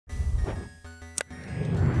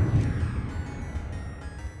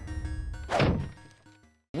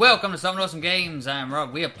Welcome to Some Awesome Games. I'm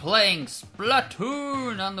Rob. We are playing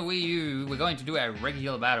Splatoon on the Wii U. We're going to do a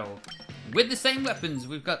regular battle with the same weapons.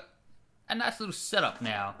 We've got a nice little setup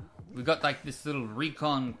now. We've got like this little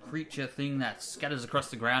recon creature thing that scatters across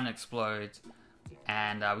the ground and explodes.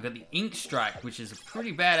 And we've got the Ink Strike, which is a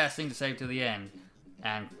pretty badass thing to save to the end.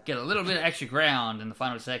 And get a little bit of extra ground in the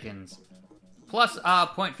final seconds. Plus our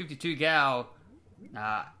 .52 gal.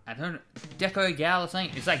 I don't know, Deco gal or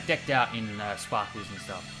something? It's like decked out in sparkles and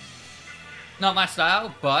stuff. Not my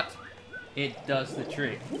style, but it does the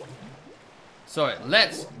trick. So,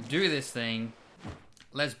 let's do this thing.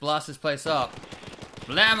 Let's blast this place up.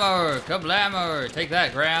 Blammo! Kablamo! Take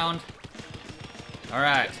that, ground.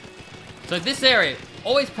 Alright. So this area,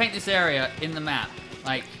 always paint this area in the map.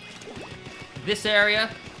 Like, this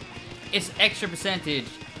area, it's extra percentage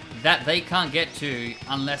that they can't get to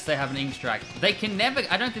unless they have an ink strike. They can never,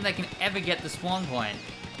 I don't think they can ever get the spawn point.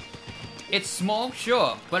 It's small,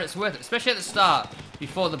 sure, but it's worth it, especially at the start,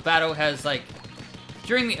 before the battle has like,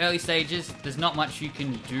 during the early stages, there's not much you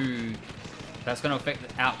can do that's going to affect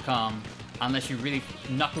the outcome unless you really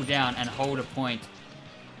knuckle down and hold a point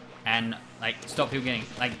and like stop people getting,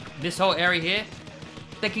 like this whole area here,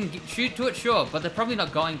 they can shoot to it, sure, but they're probably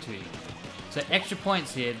not going to. So extra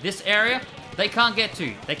points here. This area, they can't get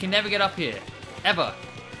to. They can never get up here. Ever.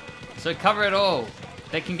 So cover it all.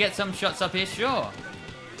 They can get some shots up here, sure.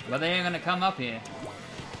 But they ain't gonna come up here.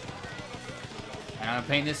 And I'm gonna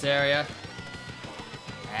paint this area.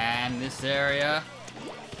 And this area.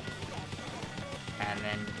 And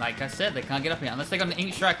then, like I said, they can't get up here. Unless they got an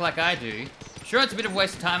ink strike like I do. Sure, it's a bit of a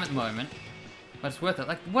waste of time at the moment. But it's worth it.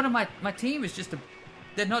 Like, what am my team is just a...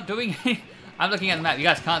 They're not doing anything. I'm looking at the map. You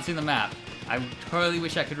guys can't see the map. I totally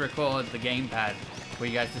wish I could record the gamepad for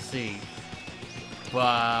you guys to see.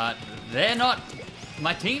 But they're not...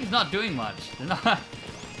 My team's not doing much. They're not...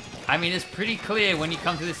 I mean, it's pretty clear when you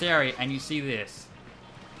come to this area and you see this.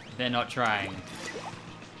 They're not trying.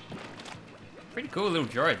 Pretty cool little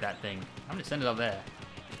droid, that thing. I'm gonna send it up there.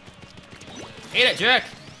 Eat it, jerk!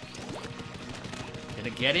 Did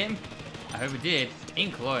it get him? I hope it did.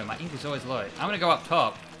 Ink low. My ink is always low. I'm gonna go up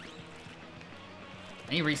top.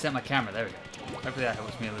 I need to reset my camera. There we go. Hopefully that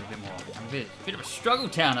helps me a little bit more. I'm a bit of a struggle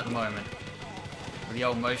town at the moment with the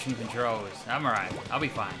old motion controls. I'm alright. I'll be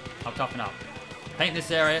fine. I'll toughen up. Paint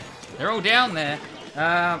this area. They're all down there.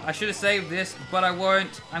 I should have saved this, but I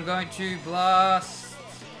won't. I'm going to blast...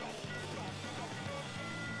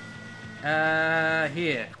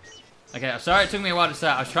 here. Okay, I'm sorry it took me a while to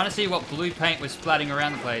start. I was trying to see what blue paint was splatting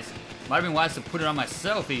around the place. Might have been wise to put it on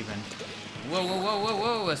myself, even. Whoa, whoa, whoa, whoa,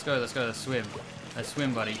 whoa. Let's go, let's go. Let's swim. Let's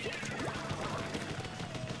swim, buddy.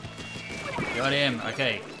 Got him.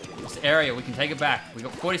 Okay. This area, we can take it back. We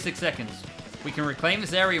got 46 seconds. We can reclaim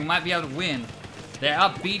this area. We might be able to win. They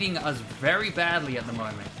are beating us very badly at the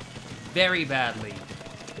moment. Very badly.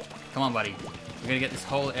 Come on, buddy. We're going to get this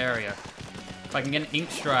whole area. If I can get an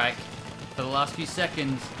ink strike for the last few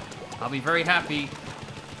seconds, I'll be very happy.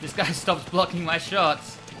 This guy stops blocking my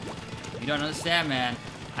shots. You don't understand, man.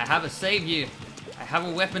 I have a save you. I have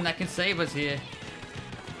a weapon that can save us here.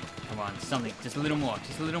 Come on, something. Just a little more.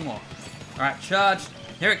 Just a little more. Alright, charged.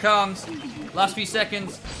 Here it comes. Last few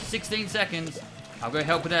seconds. 16 seconds. I'll go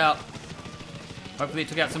help it out. Hopefully it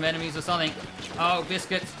took out some enemies or something. Oh,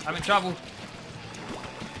 biscuits. I'm in trouble.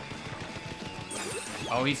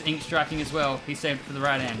 Oh, he's ink striking as well. He saved it for the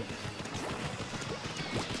right end.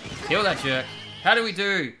 Kill that jerk. How do we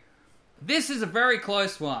do? This is a very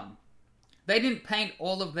close one. They didn't paint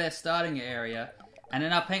all of their starting area. And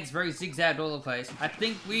then our paint's very zigzagged all over the place. I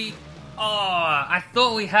think we... Oh, I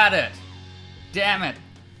thought we had it. Damn it.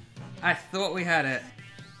 I thought we had it.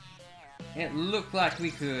 It looked like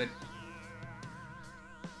we could.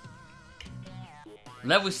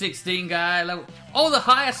 Level 16 guy. All the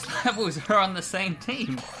highest levels are on the same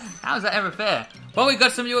team. How is that ever fair? But we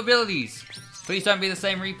got some new abilities. Please don't be the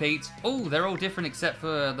same repeats. Oh, they're all different except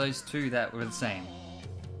for those two that were the same.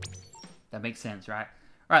 That makes sense, right?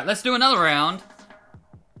 Alright, let's do another round.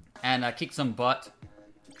 And kick some butt.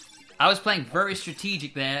 I was playing very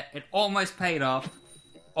strategic there. It almost paid off.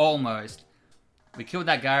 Almost. We killed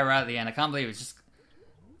that guy right at the end. I can't believe it's just...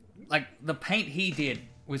 Like, the paint he did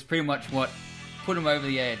was pretty much what put him over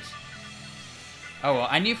the edge. Oh well,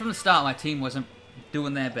 I knew from the start my team wasn't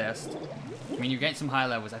doing their best. I mean, you're getting some high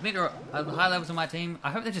levels. I think there are the high levels on my team.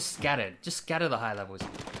 I hope they're just scattered. Just scatter the high levels.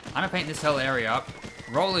 I'm gonna paint this whole area up.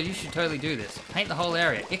 Roller, you should totally do this. Paint the whole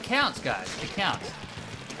area. It counts, guys. It counts.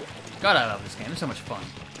 God, I love this game. It's so much fun.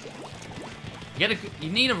 You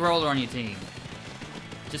need a roller on your team.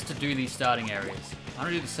 Just to do these starting areas. I'm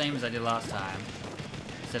gonna do the same as I did last time.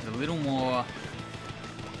 Except a little more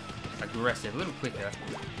aggressive, a little quicker.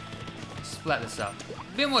 Splat this up.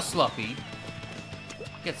 A bit more sloppy.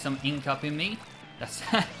 Get some ink up in me. That's...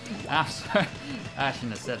 I'm sorry. I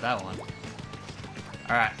shouldn't have said that one.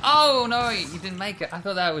 Alright. Oh, no, you didn't make it. I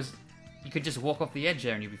thought that was... You could just walk off the edge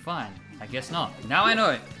there and you'd be fine. I guess not. Now I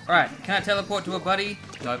know it. Alright, can I teleport to a buddy?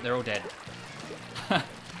 Nope, they're all dead.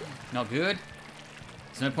 Not good.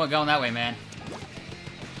 There's no point going that way, man.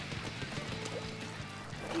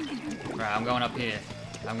 Alright, I'm going up here.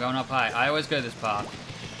 I'm going up high. I always go this path.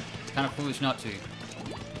 It's kind of foolish not to.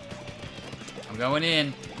 I'm going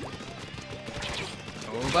in.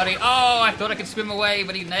 Oh, buddy. Oh, I thought I could swim away,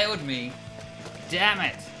 but he nailed me. Damn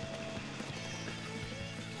it.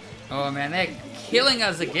 Oh, man, they're killing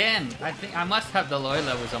us again. I think I must have the low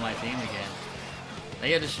levels on my team again.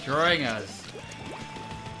 They are destroying us.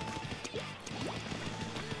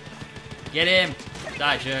 Get him.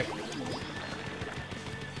 Die, jerk.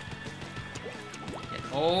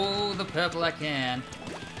 Get all the purple I can.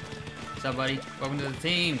 What's up, buddy? Welcome to the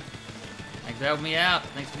team. Thanks for helping me out.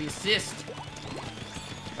 Thanks for the assist.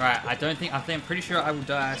 Alright, I'm pretty sure I will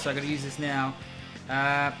die, so I gotta use this now.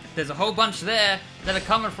 There's a whole bunch there that are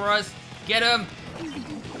coming for us. Get them!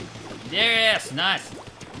 Yes, nice.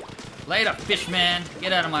 Later, fishman.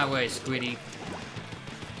 Get out of my way, Squiddy.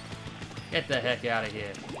 Get the heck out of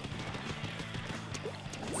here.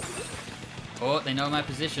 Oh, they know my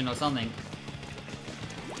position or something.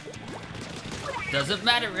 Doesn't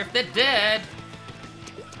matter if they're dead.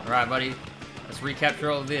 Alright, buddy. Let's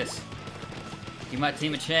recapture all of this. Give my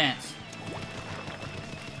team a chance.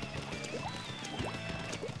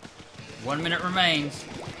 1 minute remains.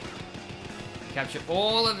 Capture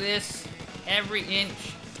all of this. Every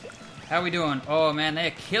inch. How are we doing? Oh man,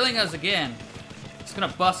 they're killing us again. It's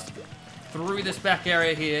gonna bust through this back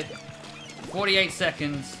area here. 48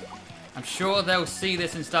 seconds. I'm sure they'll see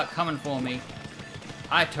this and start coming for me.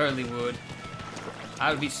 I totally would.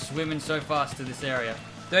 I would be swimming so fast to this area.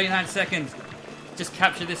 39 seconds. Just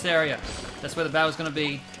capture this area. That's where the battle's gonna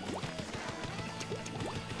be.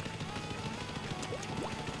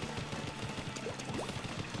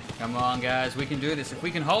 Come on, guys. We can do this. If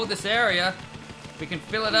we can hold this area, we can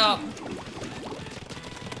fill it up.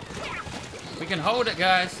 We can hold it,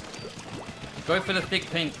 guys. Go for the thick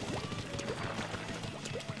pink.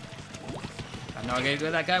 I know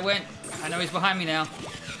where that guy went. I know he's behind me now.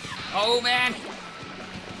 Oh, man.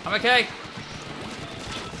 I'm okay.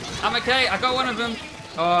 I'm okay. I got one of them.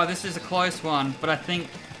 Oh, this is a close one, but I think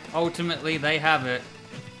ultimately they have it.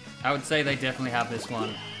 I would say they definitely have this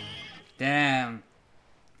one. Damn.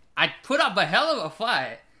 I put up a hell of a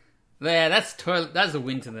fight. There, that's a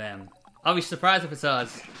win to them. I'll be surprised if it's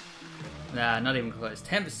us. Nah, not even close.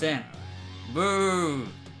 10%. Boo.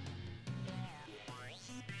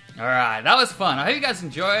 Alright, that was fun. I hope you guys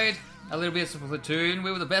enjoyed a little bit of Splatoon.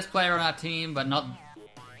 We were the best player on our team, but not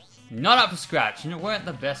up to scratch. You know, weren't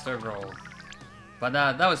the best overall. But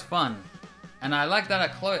that was fun. And I like that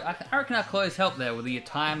I reckon our clothes helped there with the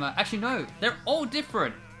timer. Actually, no. They're all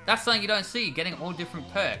different. That's something you don't see, getting all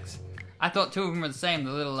different perks. I thought two of them were the same,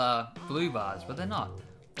 the little blue bars, but they're not.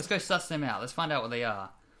 Let's go suss them out. Let's find out what they are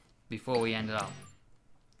before we end it up.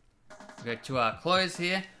 We'll go to our clothes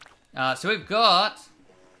here. So we've got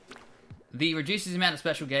the reduces the amount of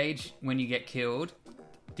special gauge when you get killed.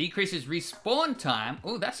 Decreases respawn time.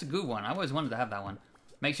 Oh, that's a good one. I always wanted to have that one.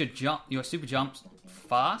 Makes your super jumps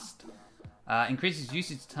fast. Increases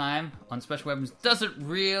usage time on special weapons. Doesn't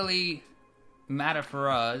really matter for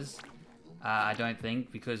us, I don't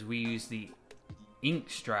think, because we use the ink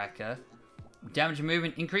striker. Damage and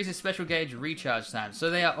movement increases special gauge recharge time. So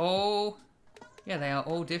they are all, yeah, they are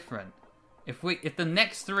all different. If the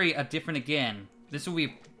next three are different again, this will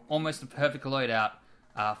be almost a perfect loadout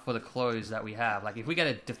for the clothes that we have. Like if we get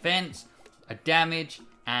a defense, a damage,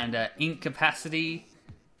 and an ink capacity,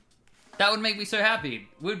 that would make me so happy.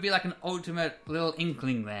 It would be like an ultimate little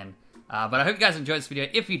inkling then. But I hope you guys enjoyed this video.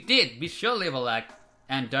 If you did, be sure to leave a like.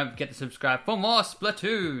 And don't forget to subscribe for more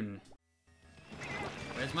Splatoon.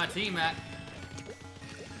 Where's my team at?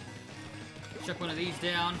 Chuck one of these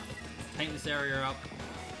down. Paint this area up.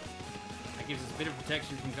 That gives us a bit of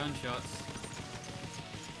protection from gunshots.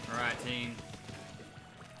 Alright, team.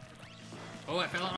 Oh, I fell on